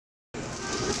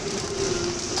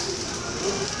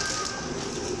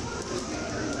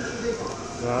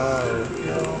Wow.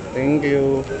 Thank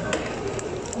you.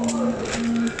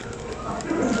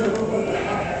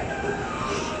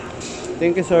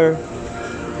 Thank you, sir.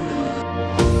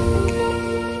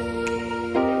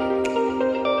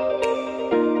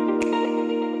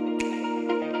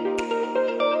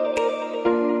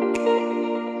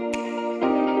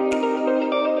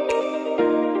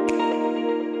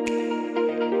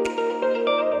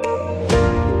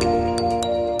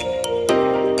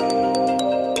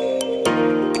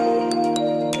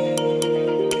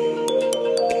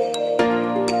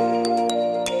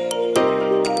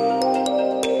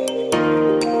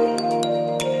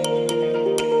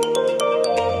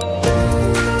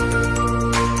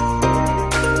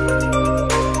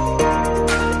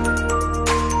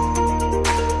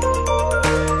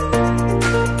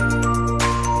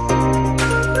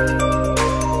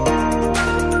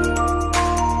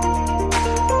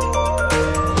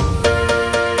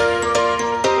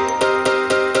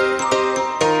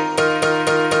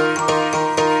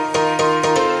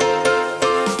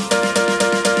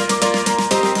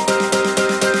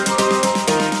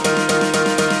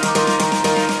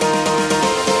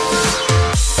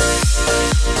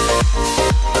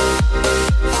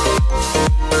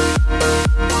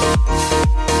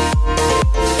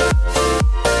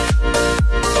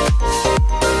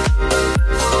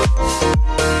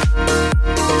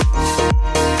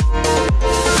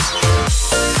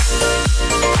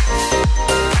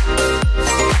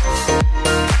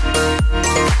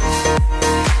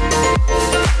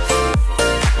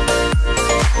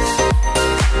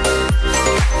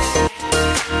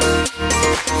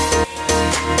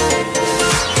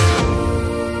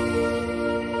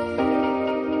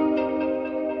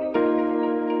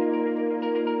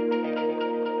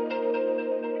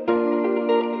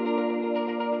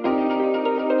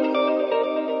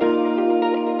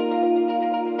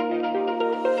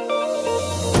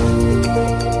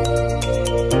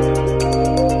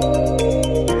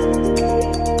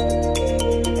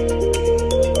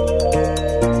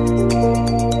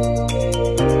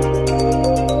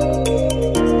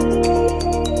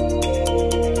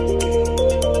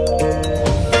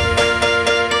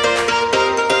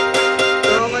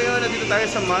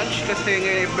 Sa Munch kasi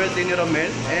ngayon yung birthday ni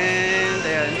Romel, and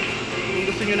ayan, kung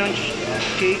gusto nyo ng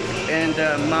cake and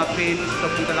muffins, so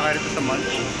punta lang kayo dito sa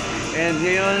Munch. And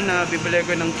ngayon bibili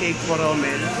ko ng cake for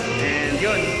Romel, and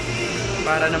yun,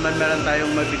 para naman meron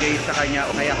tayong magbigay sa kanya,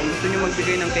 o kaya kung gusto nyo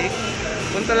magbigay ng cake,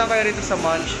 punta lang kayo rito sa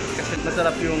Munch kasi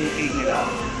masarap yung cake nila.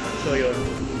 So yun.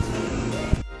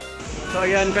 So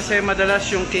ayan, kasi madalas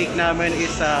yung cake namin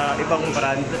is ibang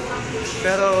brand.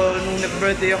 Pero nung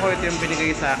nag-birthday ako, ito yung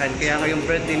binigay sa akin. Kaya ngayong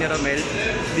birthday ni Romel,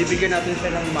 bibigyan natin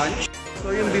siya ng Munch.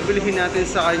 So yung bibilihin natin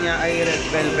sa kanya ay red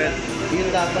velvet.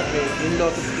 Yun dapat yung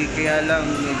lotus cake. Kaya lang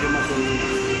medyo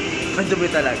madumi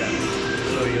talaga.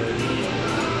 So yun.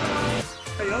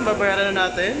 Ayun, babayaran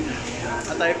na natin.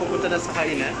 At tayo pupunta na sa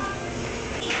kainan.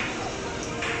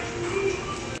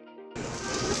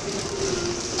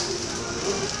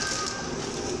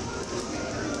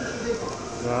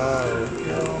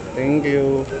 Wow. Thank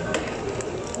you.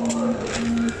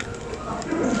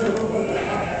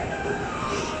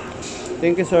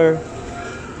 Thank you, sir.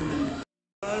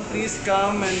 Please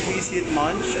come and visit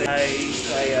Munch.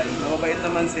 Ayan, mabait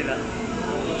naman sila.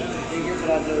 Thank you,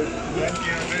 brother. Thank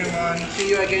you very much. See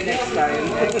you again next time.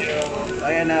 Thank you.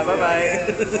 Ayan na,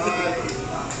 bye-bye.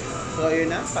 So,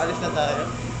 ayun na, paalis na tayo.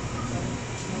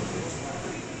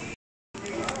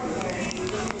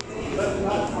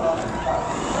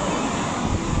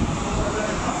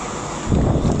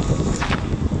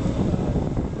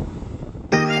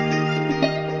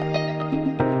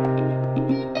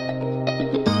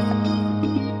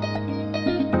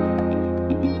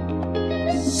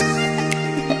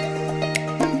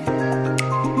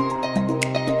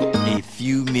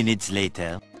 Minutes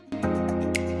later.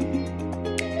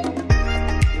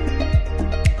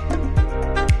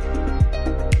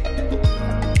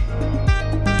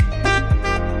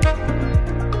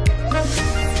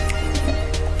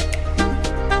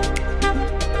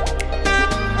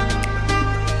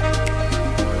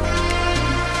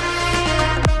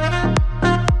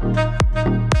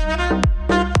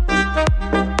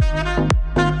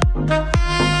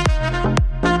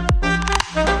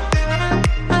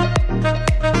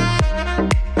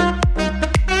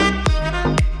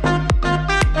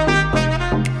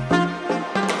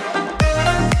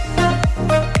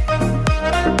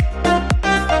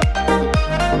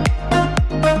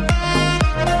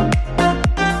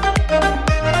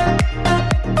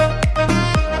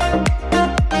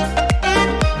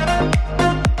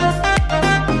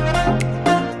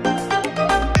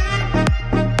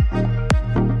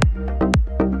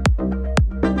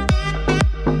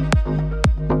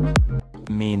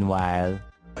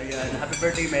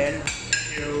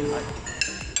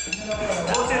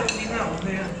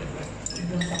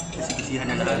 Kisihan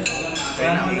na lahat. Kaya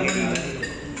nakikita.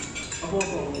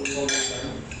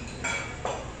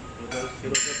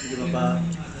 Hindi ba?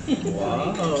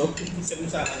 Wow!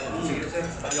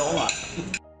 Ayoko nga.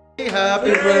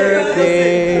 Happy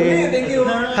birthday! Thank you!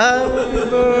 Happy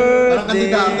birthday! Parang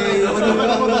kandidato eh. Hindi pa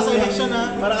ako nasa election ha.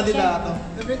 Parang kandidato.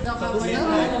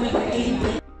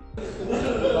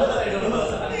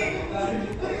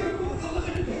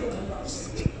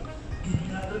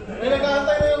 May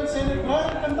nag-aantay na yung Senate mo.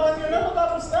 Kantahan nyo na,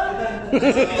 matapos na.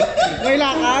 May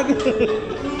lakad.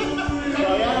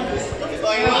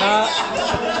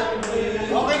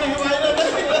 Okay na, hiwalay na.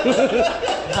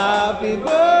 Happy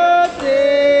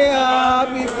birthday,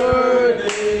 happy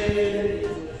birthday,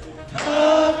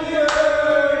 happy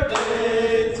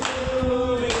birthday to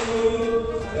you.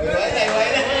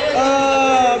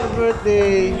 Happy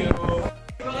birthday.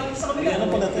 Ano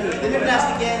pala ito? Hindi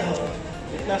plastic yan.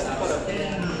 Plastic pala.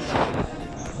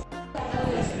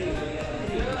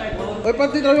 Oy,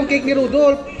 pati daw yung cake ni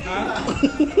Rudolph. Ha?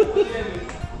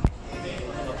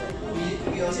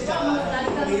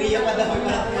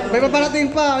 May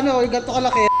paparating pa, ano, yung ganito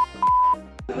kalaki.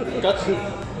 Cut.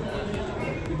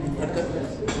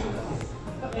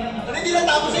 Ano hindi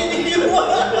natapos sa hindi mo?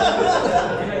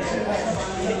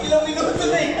 Ilang minuto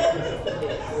na yan.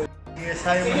 Yes,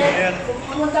 hi, Munch.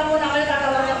 Pumunta muna kayo,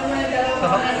 tatawagan ko muna yung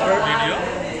dalawang video?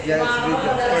 Yes, video.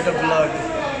 For the vlog.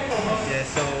 Yes,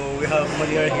 so we have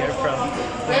Munch here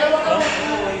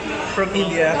from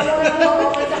India.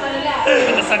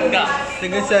 Tagasang ka.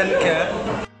 Tagasang ka.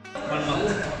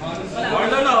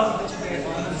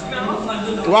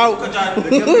 Wow!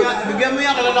 Bigyan mo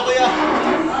yan, kilala ko yan.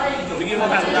 Bigyan mo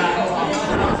kanta.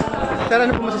 Sir,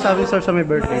 ano po masasabi sir sa my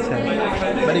birthday, sir?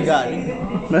 Baligaan.